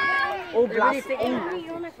 Oh, blast. Oh.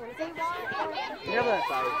 Never.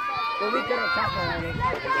 So we got a tackle.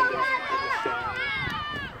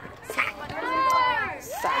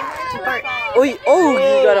 Oh, oh,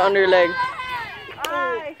 you got it under your leg.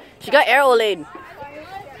 She got arrow laid.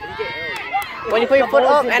 When you put your foot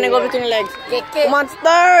up and then go between your legs. Come on,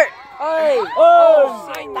 start! Hey!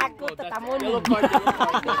 Oh! Tackle to Yellow Tamoni. card,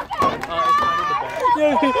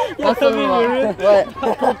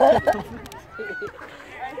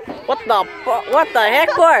 What the heck,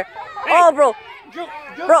 boy? Oh, bro.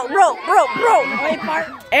 Bro.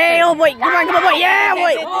 Hey, oh, boy. Come on, boy. Yeah,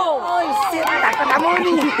 boy. Oh, shit. Tackle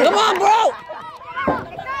Tamoni. Come on, bro.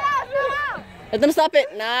 Let them stop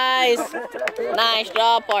it. Nice. Nice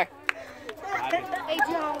job, boy.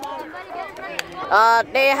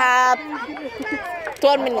 They have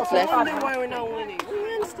 12 minutes left. Why we're not winning?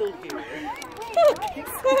 We're still here.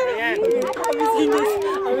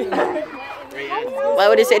 Why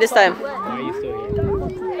would you say this time? Why are you still here?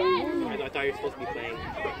 I thought you were supposed to be playing.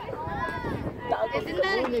 Why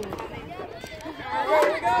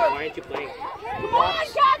aren't you playing?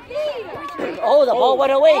 Oh, the ball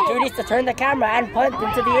went away. Drew needs to turn the camera and punt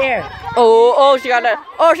into the air. Oh, she got it.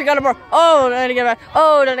 Oh, she got it, bro. Oh, then get back.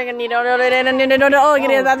 Oh, then I need. Oh,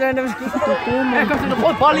 get it. Here comes the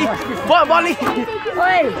ball, Bolly.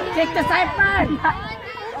 Oi, take the side front.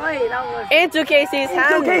 Oi, that was. Into Casey's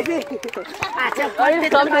hand.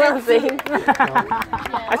 Stop what I'm saying.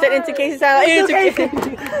 I said into Casey's hand. Into Casey.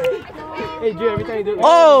 Hey, Drew, every time you do it.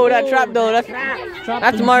 Oh, that trap though.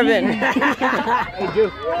 That's Marvin. Hey,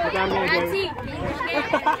 Drew.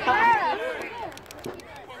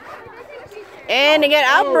 And they get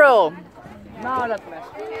out, bro. No, that's mess.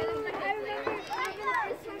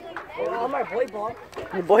 Oh, my boy ball.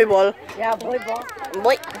 Boy ball. Yeah, boy ball.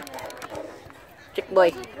 Boy. Chick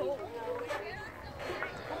boy.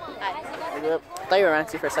 I thought you were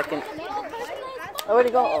Rancy for a second. Oh, where'd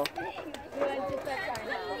he go?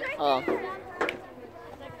 Oh.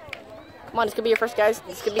 Come on, this could be your first, guys.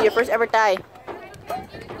 This could be your first ever tie.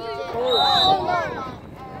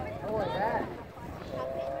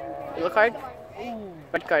 Yellow card?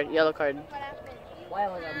 Red card, yellow card. Why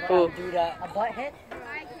was I Who? do that? A butt hit?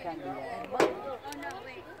 You can't do that.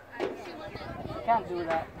 You can't do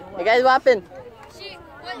that. Hey guys, what happened?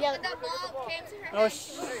 No,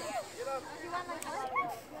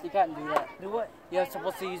 you can't do that. Do what? You're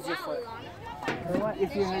supposed to use your foot. What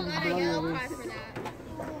if your hand is below your waist?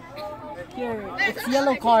 Here, it's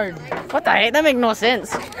yellow card. What the heck? That makes no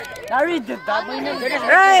sense. I already did that, but they're just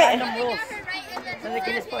Right. random rules. So they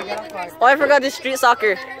can just put yellow card. Oh, I forgot this street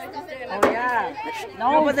soccer. Oh yeah.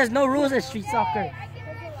 No, but there's no rules in street soccer.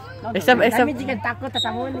 No, Except that means you can tackle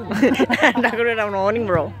sa morning. Tackle it in the morning,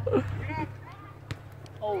 bro.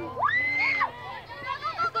 Oh.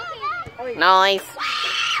 Nice.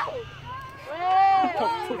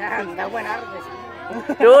 Damn, that went out of this.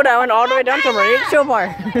 Dude, I went all the way down to Mauricio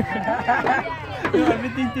Bar.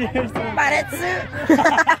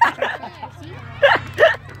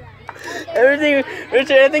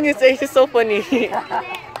 Everything you say is so funny.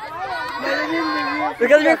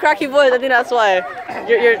 Because you're a cracky voice, I think that's why.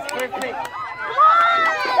 You're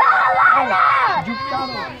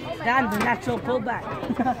Damn, the natural pullback.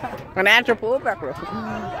 a natural pullback, bro.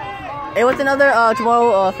 Hey, what's another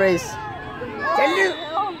tomorrow phrase? Tell you,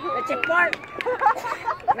 let's check part.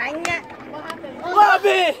 What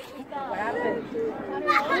happened? What happened?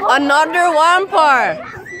 Another one part.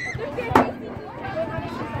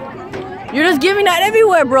 You're just giving that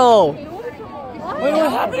everywhere, bro. Wait,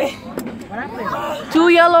 what happened? What happened? 2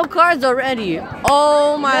 yellow cards already.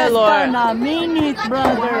 Oh my lord. A minute,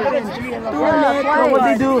 brother. What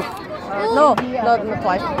they do? No,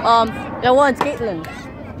 twice. That one's Caitlin.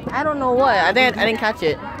 I don't know what. I didn't catch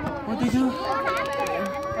it. What they do?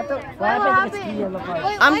 What happened if it's 3 yellow cards?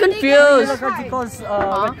 I'm Yellow confused. cards equals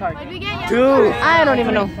red card. 2. I don't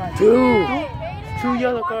even know. 2. 2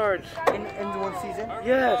 yellow cards. In one season?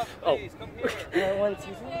 Yes. Oh. In one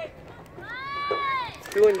season?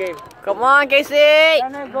 2 in game. Come on, Casey.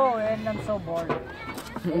 Can I go in? I'm so bored.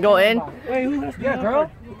 Go in. Wait, who has Yeah, girl?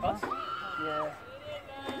 Us? Yeah.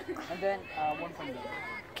 And then one from you.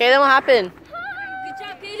 Okay, then what happened?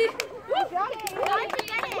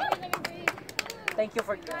 Thank you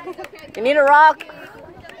for. You need a rock.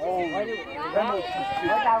 Oh, where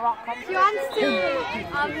that rock come She wants to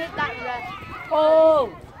hit that red. Oh!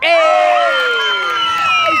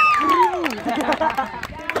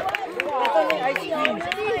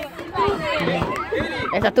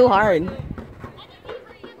 It's too hard. Get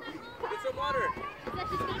some water. Can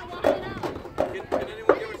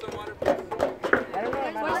anyone give her some water, please?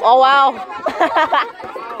 Oh wow.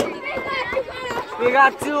 We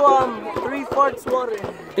got 3/4 water.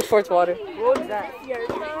 3/4 water. What was that?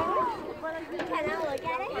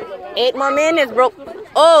 8 more minutes, bro.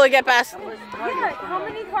 Oh, we get past. How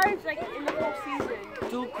many cards like in the whole season?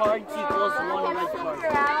 2 cards equals 1 red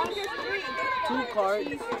card. 2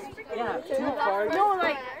 cards. Yeah, 2 cards. No,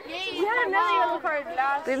 like you had another yellow card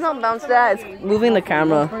last. Please don't bounce that. It's moving the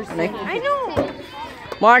camera. I know.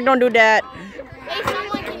 Mark, don't do that. Hey,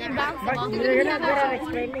 someone can you bounce the ball? You're not good at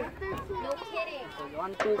explaining. No kidding.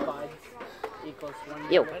 2 cards equals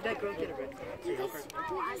 1 Yo. red card. She did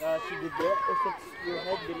that. If it's your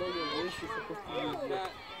head below your waist, you're supposed to use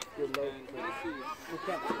your leg. You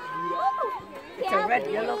can't do that. It's a red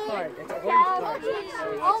yellow card. It's an orange card.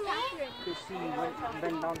 Because she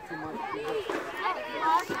bent down too much.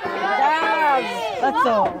 Damn! That's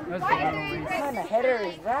all. What kind of header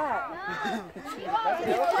is that?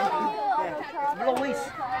 It's below waist.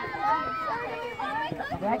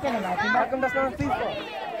 I can imagine. How come that's not on FIFA?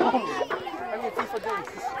 I mean FIFA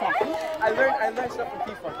games. I learned stuff from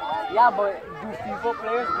FIFA. Yeah, but do FIFA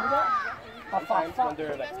players do that? Sometimes when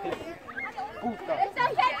they're like pissed. Puta.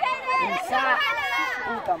 Isa.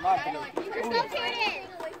 Puta madre.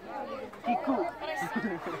 Kiku.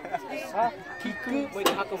 Huh? Kiku? Wait,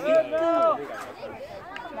 how come we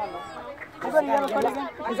I got a yellow card again.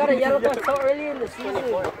 I got a yellow card so early in the season.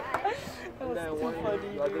 And then one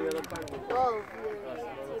other yellow card.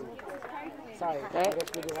 Sorry, I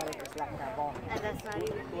just really wanted to slap that ball. And that's not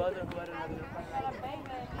even. Who had another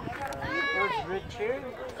It was Richard.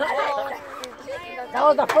 That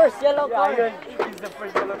was the first yellow card. He's the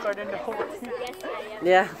first yellow card in the whole team.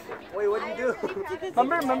 Yeah. Wait, what did you do?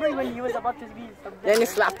 Remember when he was about to be Then you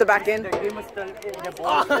slapped it back in. The game was still the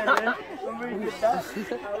ball was still in. Remember you did that?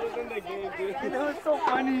 I was in the game, dude. It was so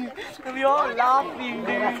funny. And we all laughing, dude.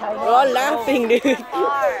 We're all laughing, dude.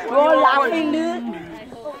 We're all laughing, dude.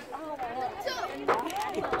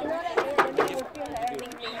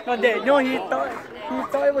 No, he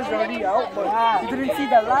thought it was already out, but he didn't see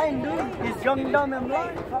the line, dude. He's young, dumb, and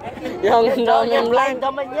blind. Young, dumb, and blind.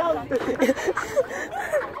 Dumb and young.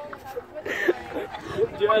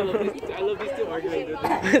 Dude, I love these two arguing, dude.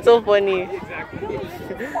 It's so funny. Exactly.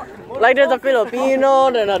 Like there's a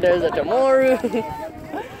Filipino, then there's a Chamorro.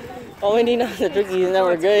 Oh, hindi na the tricky is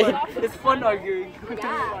never good. It's fun arguing.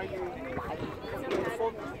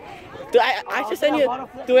 Dude, I should send you.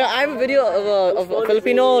 Dude, I have a video of a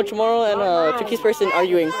Filipino, Chamorro, and a Turkish person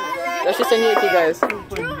arguing. I should send you to you guys. How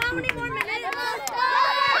many more minutes?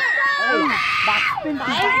 Backspin to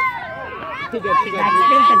He did.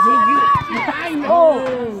 Backspin to GG. Oh!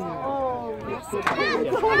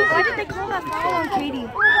 Why did they call that foul on Katie?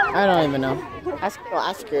 I don't even know. Ask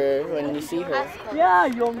her when you see her. Yeah,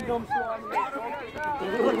 young dumb swan.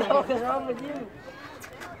 What the fuck is wrong with you?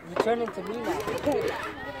 You turn into me now.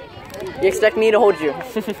 You expect me to hold you? Wrong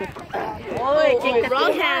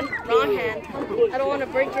hand. Wrong hand. I don't want to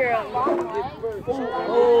break your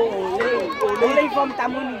Only from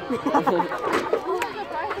Tamuni.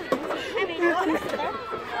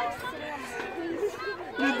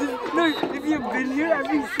 No, if you've been here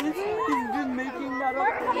ever since, he's been making that up.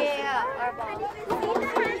 Yeah, our ball.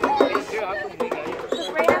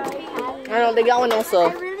 I know, they got one also.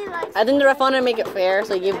 I think the ref wanted to make it fair,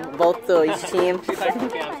 so he gave both to each team.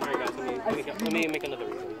 Okay, I'm sorry guys, let me make another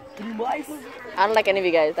reason. I don't like any of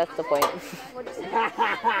you guys, that's the point.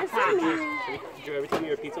 Drew, every time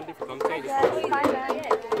you repeat something for commentary, just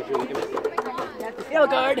Drew, look at this. Yellow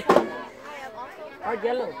card. Card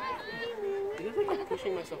yellow. This is like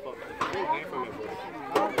pushing myself up. I'm going high from my board.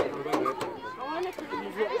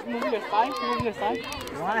 Moving aside, moving aside.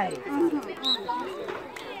 Why?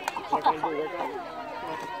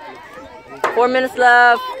 4 minutes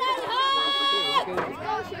left.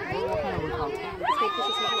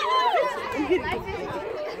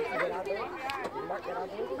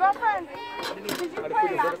 Girlfriend.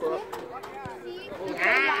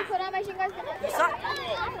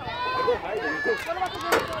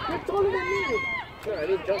 Sure, I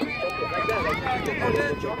didn't jump like that.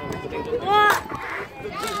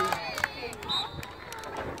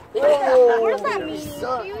 What does that mean?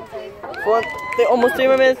 Almost 3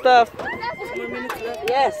 more minutes left.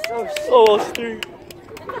 Yes. Oh, it's 3. It's a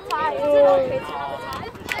tie. Is it okay to have a tie?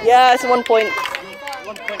 Yeah, it's 1 point.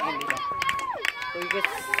 1 point only. So you get.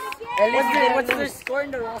 What's the score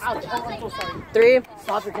in the roster? I'm so sorry. 3.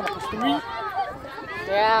 Stop, you're gonna push 3.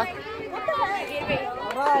 Yeah.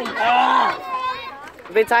 Alright.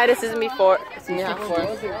 If they tie this, isn't me 4. It's me half 4.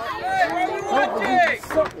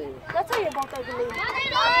 That's how you're both ugly.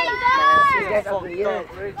 You guys over here.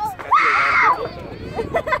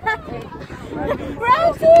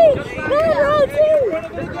 Round 2! Go, round 2!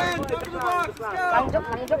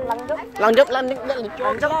 Long jump.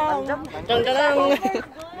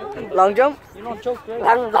 Long jump. You don't joke,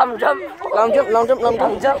 right? Long jump.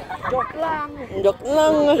 Joke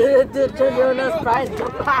lang. The children's prize,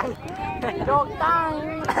 joke lang. Joke lang.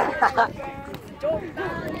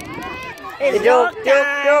 It's joke.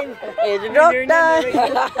 It's joke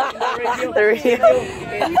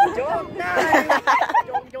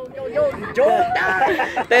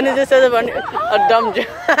time. Then it just says a dumb joke.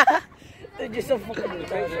 They're just so fucking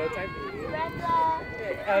retarded.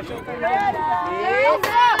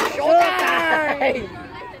 Showtime!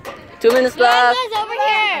 2 minutes left. Over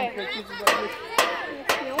here!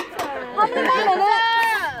 How many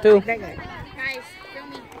minutes? 2. Guys, film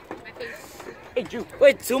me. My face. Hey, Drew.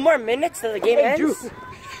 Wait, 2 more minutes till the game ends? Drew.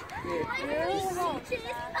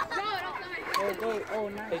 Oh,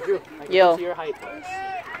 nice. Hey Drew, I can Yo. see your height.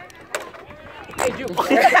 Hey, Drew.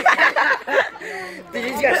 Did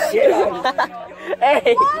you just get shit on?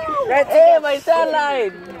 Hey, Hey, my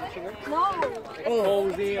satellite.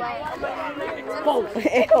 Posing. Ew.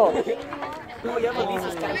 Oh, you have a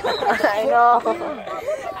Lisa's type. I know.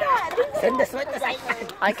 Send the sweat aside.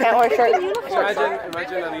 I can't wear shirts.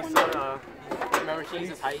 Imagine Alisa, remember she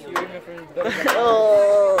uses high heels.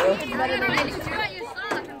 Oh.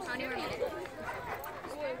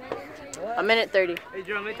 A minute 30. Hey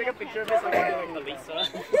Drew, I'm gonna take a picture of this so I can do like Alisa.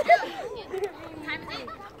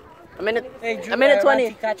 A minute. Hey, Drew, A minute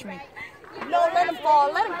 20. Catch me. No, let him fall.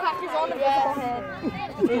 Let him crack his own invisible head.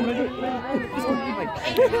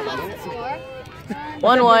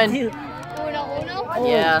 1-1. Uno.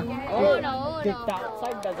 Yeah. Uno. Kicked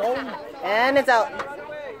outside the zone. And it's out.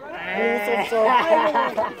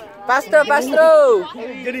 Faster.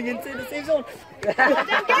 Getting into the same zone.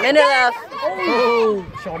 Minute left. Oh,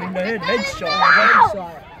 shot in the head. Headshot.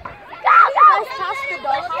 Guys, pass the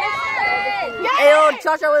dog. Hey, yo,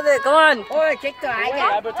 Chacha with it. Come on. Oh, I kicked the eye.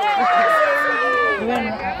 He went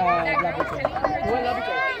laboratory.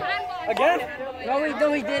 Again? No,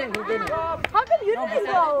 he didn't. How come you didn't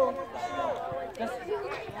go?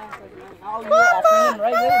 Oh, you were offering him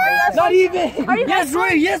right there. Not even. Yes,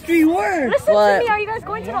 right. Yes, we were. Listen What? to me. Are you guys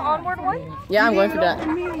going to the onboard one? Yeah, I'm going for that.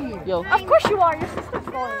 Yo. Of course you are. Your sister's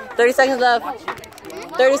going. 30 seconds left.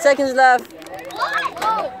 30 seconds left. Oh my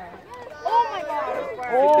god.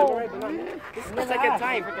 Oh, This is the second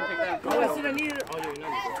time. Oh, I should have needed. Oh, you're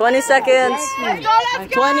not. 20 seconds. Let's go.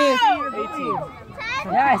 20. 18.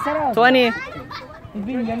 yeah, I said it. 20. He's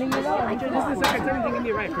been running it out. This is the second time thinking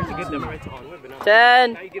you're right. First you get them right to onward, but now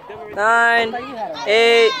 10. you give them right. 9.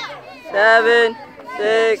 8. 7.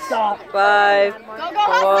 6, 5,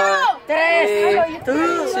 4, 3,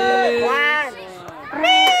 2, 1.